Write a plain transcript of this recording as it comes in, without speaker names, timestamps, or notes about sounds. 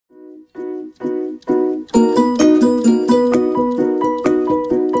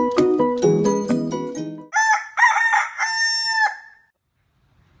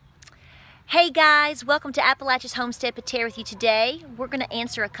guys, welcome to Appalachia's Homestead. Patara with you today. We're going to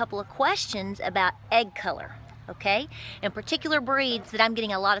answer a couple of questions about egg color, okay? In particular breeds that I'm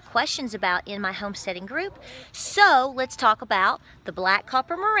getting a lot of questions about in my homesteading group. So let's talk about the black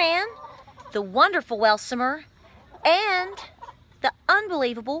copper Maran, the wonderful Welsummer, and the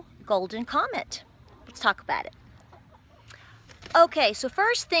unbelievable golden comet. Let's talk about it. Okay, so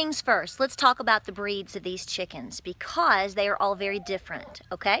first things first, let's talk about the breeds of these chickens because they are all very different,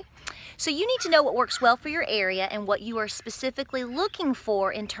 okay? So you need to know what works well for your area and what you are specifically looking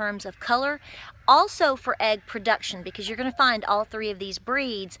for in terms of color, also for egg production, because you're going to find all three of these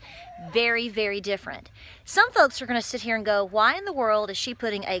breeds very, very different. Some folks are going to sit here and go, why in the world is she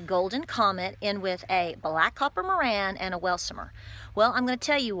putting a golden comet in with a black copper Maran and a Welsummer? Well, I'm going to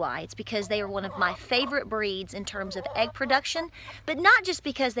tell you why. It's because they are one of my favorite breeds in terms of egg production, but not just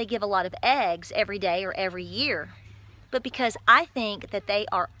because they give a lot of eggs every day or every year, but because I think that they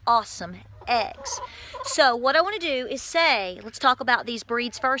are awesome eggs. So what I want to do is say, let's talk about these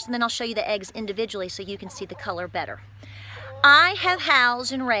breeds first, and then I'll show you the eggs individually so you can see the color better. I have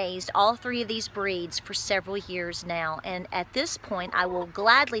housed and raised all three of these breeds for several years now, and at this point I will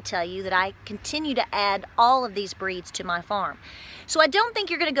gladly tell you that I continue to add all of these breeds to my farm. So I don't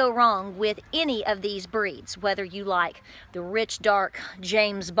think you're going to go wrong with any of these breeds, whether you like the rich, dark,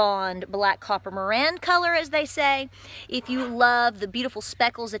 James Bond, black copper Maran color, as they say, if you love the beautiful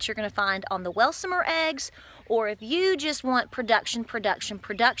speckles that you're going to find on the Welsummer eggs, or if you just want production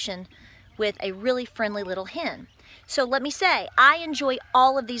with a really friendly little hen. So let me say, I enjoy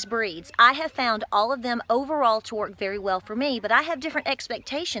all of these breeds. I have found all of them overall to work very well for me, but I have different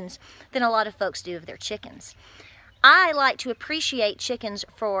expectations than a lot of folks do of their chickens. I like to appreciate chickens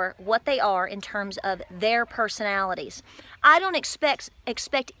for what they are in terms of their personalities. I don't expect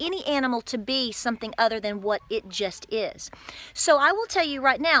any animal to be something other than what it just is. So I will tell you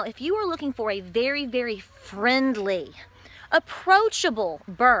right now, if you are looking for a very, very friendly, approachable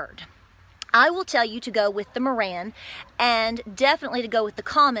bird, I will tell you to go with the Maran and definitely to go with the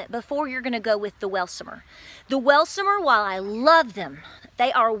Comet before you're going to go with the Welsummer. The Welsummer, while I love them,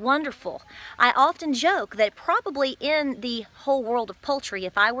 they are wonderful. I often joke that probably in the whole world of poultry,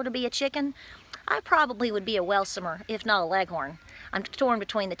 if I were to be a chicken, I probably would be a Welsummer, if not a Leghorn. I'm torn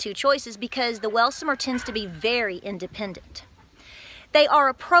between the two choices because the Welsummer tends to be very independent. They are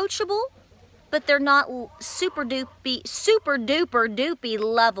approachable, but they're not super duper doopy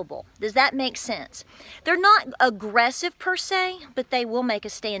lovable. Does that make sense? They're not aggressive per se, but they will make a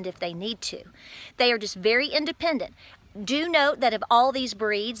stand if they need to. They are just very independent. Do note that of all these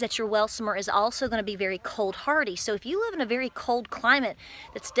breeds that your Welsummer is also going to be very cold hardy. So if you live in a very cold climate,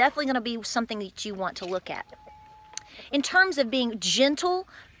 that's definitely going to be something that you want to look at. In terms of being gentle,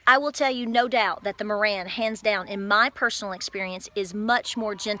 I will tell you no doubt that the Maran, hands down, in my personal experience, is much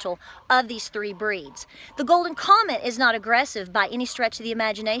more gentle of these three breeds. The Golden Comet is not aggressive by any stretch of the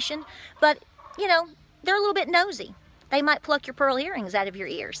imagination, but, you know, they're a little bit nosy. They might pluck your pearl earrings out of your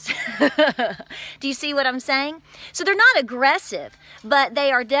ears. Do you see what I'm saying? So they're not aggressive, but they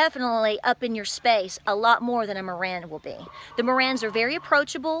are definitely up in your space a lot more than a Maran will be. The Marans are very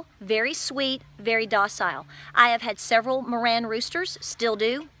approachable, very sweet, very docile. I have had several Maran roosters, still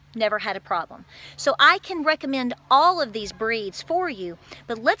do, never had a problem. So I can recommend all of these breeds for you,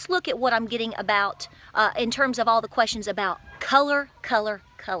 but let's look at what I'm getting about in terms of all the questions about color.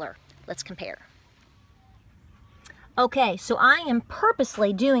 Let's compare. Okay, so I am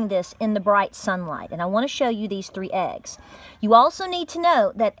purposely doing this in the bright sunlight, and I want to show you these three eggs. You also need to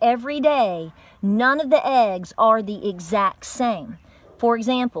note that every day, none of the eggs are the exact same. For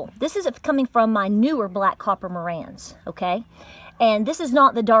example, this is coming from my newer black copper Marans, okay? And this is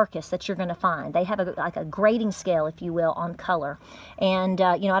not the darkest that you're going to find. They have like a grading scale, if you will, on color. And,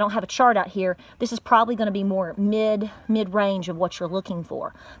 you know, I don't have a chart out here. This is probably going to be more mid-range of what you're looking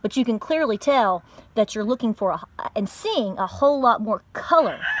for. But you can clearly tell that you're looking for and seeing a whole lot more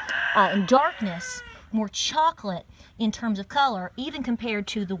color and darkness, more chocolate in terms of color, even compared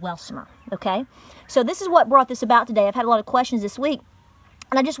to the Welsummer, okay? So this is what brought this about today. I've had a lot of questions this week.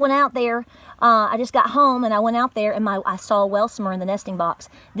 And I just went out there, I just got home and I went out there and I saw a Welsummer in the nesting box.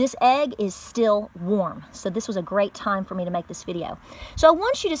 This egg is still warm, so this was a great time for me to make this video. So I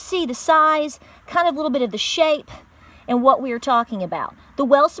want you to see the size, kind of a little bit of the shape, and what we are talking about. The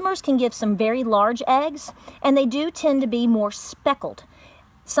Welsummers can give some very large eggs, and they do tend to be more speckled.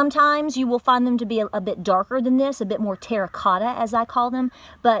 Sometimes you will find them to be a bit darker than this, a bit more terracotta, as I call them,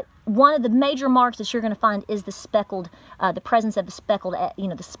 but one of the major marks that you're going to find is the speckled, the presence of the speckled,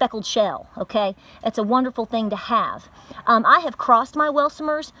 the speckled shell, okay? It's a wonderful thing to have. I have crossed my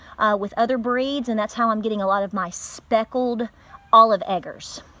Welsummers with other breeds, and that's how I'm getting a lot of my speckled olive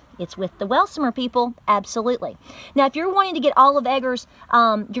eggers. It's with the Welsummer people, absolutely. Now, if you're wanting to get olive eggers,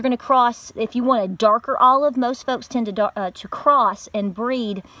 you're going to cross, if you want a darker olive, most folks tend to cross and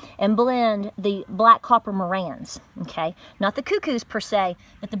breed and blend the black copper Marans, okay? Not the cuckoos per se,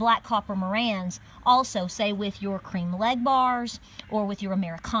 but the black copper Marans also, say, with your cream leg bars or with your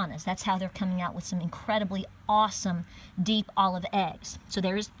Americanas. That's how they're coming out with some incredibly awesome deep olive eggs. So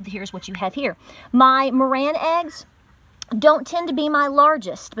here's what you have here. My Maran eggs don't tend to be my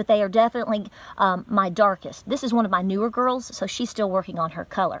largest, but they are definitely my darkest. This is one of my newer girls, so she's still working on her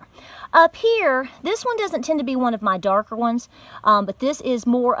color. Up here, this one doesn't tend to be one of my darker ones, but this is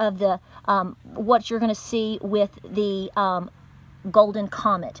more of the what you're going to see with the Golden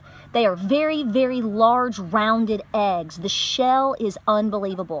Comet. They are very, very large, rounded eggs. The shell is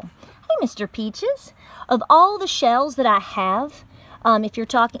unbelievable. Hey, Mr. Peaches. Of all the shells that I have, if you're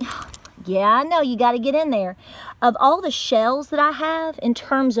talking... Yeah, I know, you got to get in there. Of all the shells that I have, in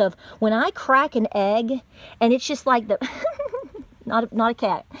terms of when I crack an egg, and it's just like the... not a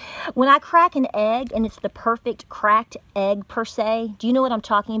cat. When I crack an egg, and it's the perfect cracked egg per se, do you know what I'm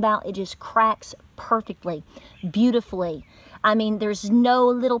talking about? It just cracks perfectly, beautifully. I mean, there's no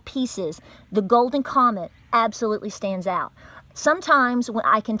little pieces. The Golden Comet absolutely stands out. Sometimes when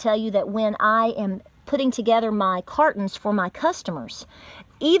I can tell you that when I am putting together my cartons for my customers,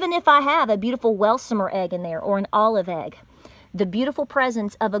 even if I have a beautiful Welsummer egg in there or an olive egg, the beautiful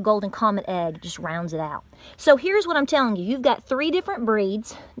presence of a Golden Comet egg just rounds it out. So here's what I'm telling you. You've got 3 different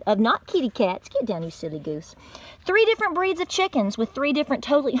breeds of, not kitty cats, get down you silly goose, 3 different breeds of chickens with 3 different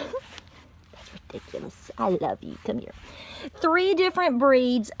totally, that's ridiculous, I love you, come here. 3 different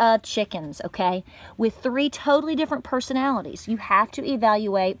breeds of chickens, okay, with 3 totally different personalities. You have to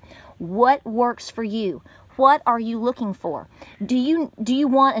evaluate what works for you. What are you looking for? Do you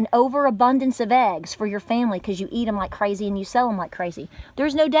want an overabundance of eggs for your family because you eat them like crazy and you sell them like crazy?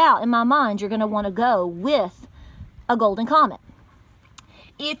 There's no doubt in my mind you're going to want to go with a Golden Comet.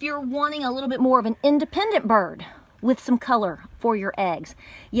 If you're wanting a little bit more of an independent bird with some color for your eggs,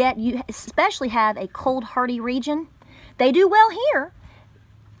 yet you especially have a cold hardy region, they do well here,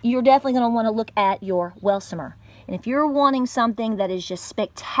 you're definitely going to want to look at your Welsummer. And if you're wanting something that is just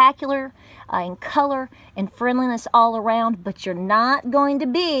spectacular in color and friendliness all around, but you're not going to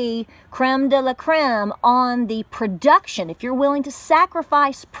be creme de la creme on the production, if you're willing to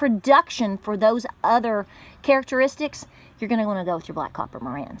sacrifice production for those other characteristics, you're going to want to go with your black copper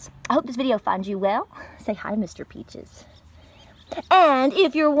Marans. I hope this video finds you well. Say hi, Mr. Peaches. And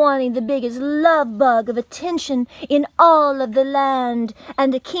if you're wanting the biggest love bug of attention in all of the land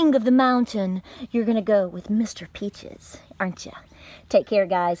and the king of the mountain, you're going to go with Mr. Peaches, aren't you? Take care,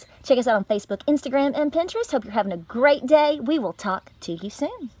 guys. Check us out on Facebook, Instagram, and Pinterest. Hope you're having a great day. We will talk to you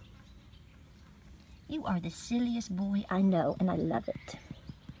soon. You are the silliest boy I know, and I love it.